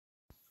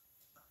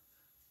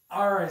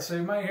All right, so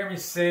you might hear me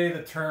say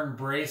the term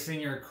bracing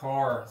your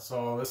core.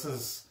 So this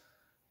is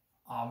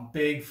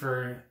big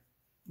for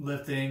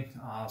lifting.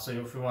 So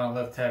if you want to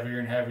lift heavier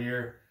and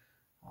heavier,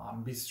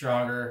 be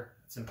stronger,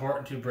 it's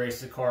important to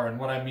brace the core.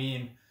 And what I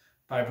mean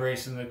by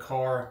bracing the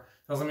core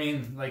doesn't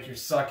mean like you're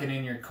sucking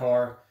in your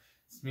core.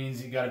 It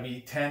means you got to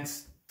be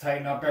tense,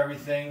 tighten up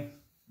everything,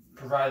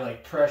 provide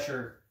like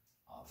pressure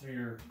through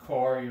your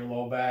core, your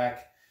low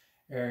back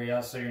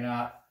area, so you're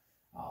not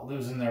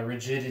losing the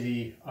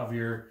rigidity of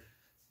your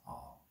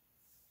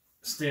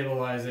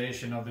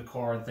stabilization of the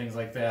core and things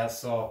like that.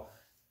 So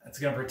it's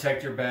going to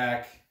protect your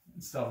back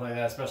and stuff like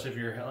that, especially if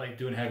you're like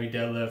doing heavy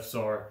deadlifts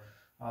or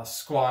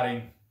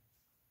squatting.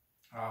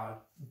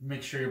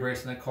 Make sure you're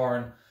bracing the core.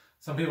 And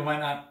some people might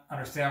not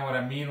understand what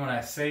I mean when I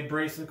say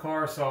brace the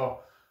core, so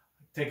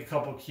take a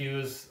couple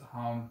cues.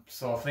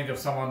 So think of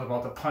someone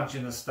about to punch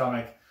in the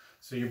stomach.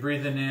 So you're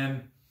breathing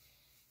in,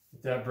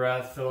 get that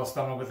breath, fill the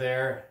stomach with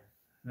air,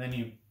 and then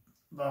you,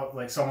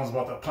 like someone's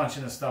about to punch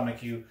in the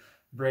stomach, you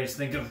brace.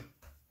 Think of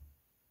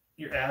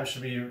your abs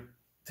should be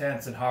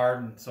tense and hard,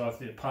 and so if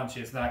you punch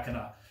you, it's not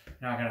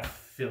gonna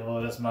feel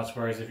it as much.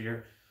 Whereas if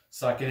you're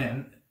sucking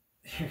in,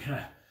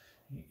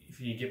 if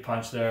you get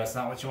punched there, that's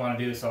not what you want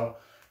to do. So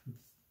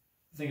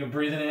think of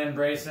breathing in,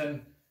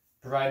 bracing,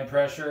 providing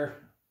pressure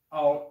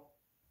out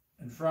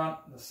in front,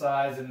 the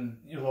sides, and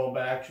your low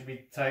back should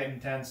be tight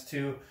and tense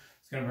too.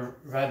 It's going to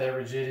provide that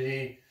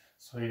rigidity,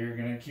 so you're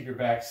going to keep your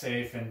back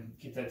safe and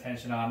keep that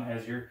tension on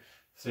as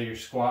you're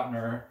squatting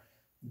or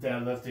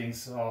deadlifting,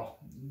 so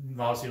it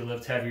allows you to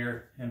lift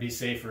heavier and be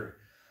safer.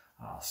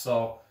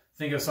 So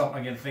think of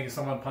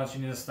someone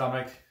punching you in the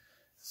stomach,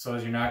 so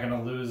as you're not going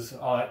to lose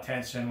all that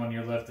tension when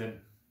you're lifting.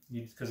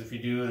 Because if you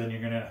do, then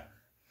you're going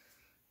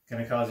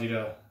to cause you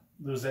to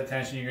lose that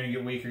tension. You're going to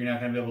get weaker. You're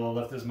not going to be able to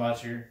lift as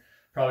much. You're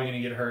probably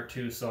going to get hurt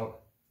too. So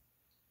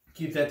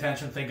keep that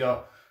tension. Think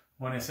of,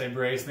 when I say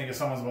brace, think of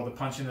someone's about to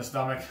punch you in the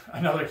stomach.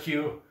 Another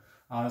cue.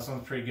 This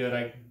one's pretty good.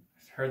 I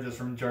heard this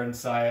from Jordan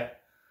Syatt.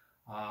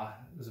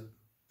 It was a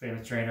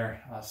famous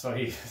trainer. So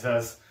he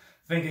says,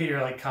 think of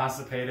you're like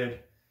constipated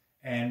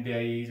and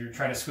you're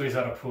trying to squeeze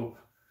out a poop.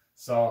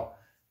 So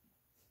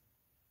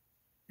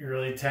you're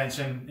really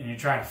tension and you're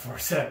trying to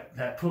force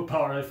that poop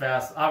out really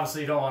fast.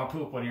 Obviously you don't want to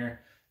poop when you're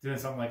doing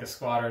something like a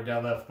squat or a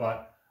deadlift,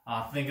 but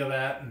think of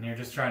that, and you're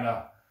just trying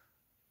to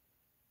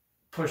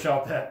push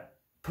out that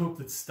poop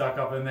that's stuck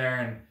up in there,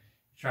 and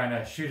trying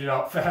to shoot it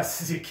out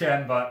fast as you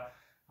can, but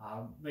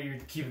you're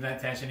keeping that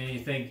tension, and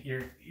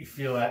you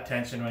feel that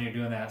tension when you're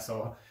doing that.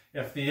 So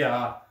if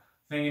the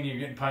thinking you're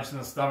getting punched in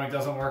the stomach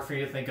doesn't work for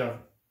you, think of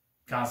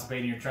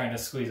constipating. You're trying to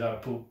squeeze out a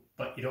poop,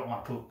 but you don't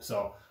want to poop.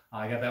 So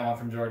I got that one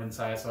from Jordan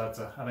Syatt,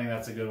 so I think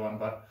that's a good one.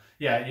 But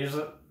yeah,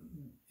 usually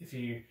if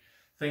you're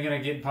thinking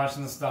of getting punched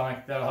in the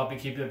stomach, that'll help you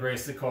keep the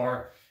brace the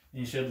core. And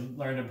you should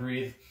learn to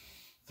breathe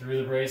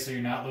through the brace, so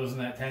you're not losing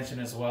that tension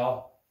as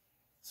well.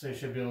 So you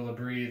should be able to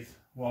breathe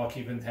while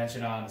keeping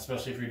tension on,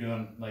 especially if you're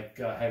doing like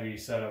a heavy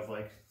set of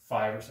like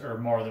 5 or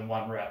more than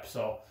 1 rep.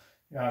 So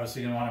you're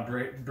obviously going to want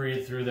to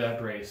breathe through that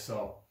brace.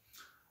 So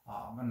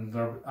and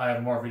I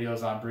have more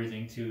videos on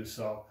breathing too,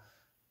 so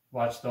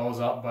watch those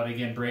up. But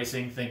again,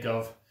 bracing, think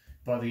of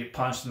whether you get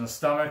punched in the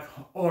stomach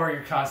or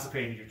you're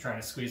constipated, you're trying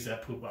to squeeze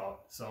that poop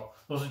out. So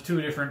those are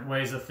 2 different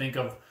ways to think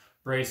of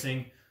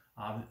bracing.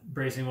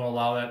 Bracing will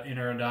allow that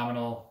inner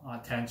abdominal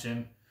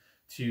tension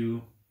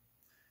to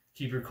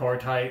keep your core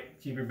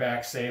tight, keep your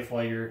back safe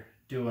while you're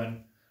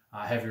doing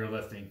heavier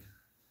lifting.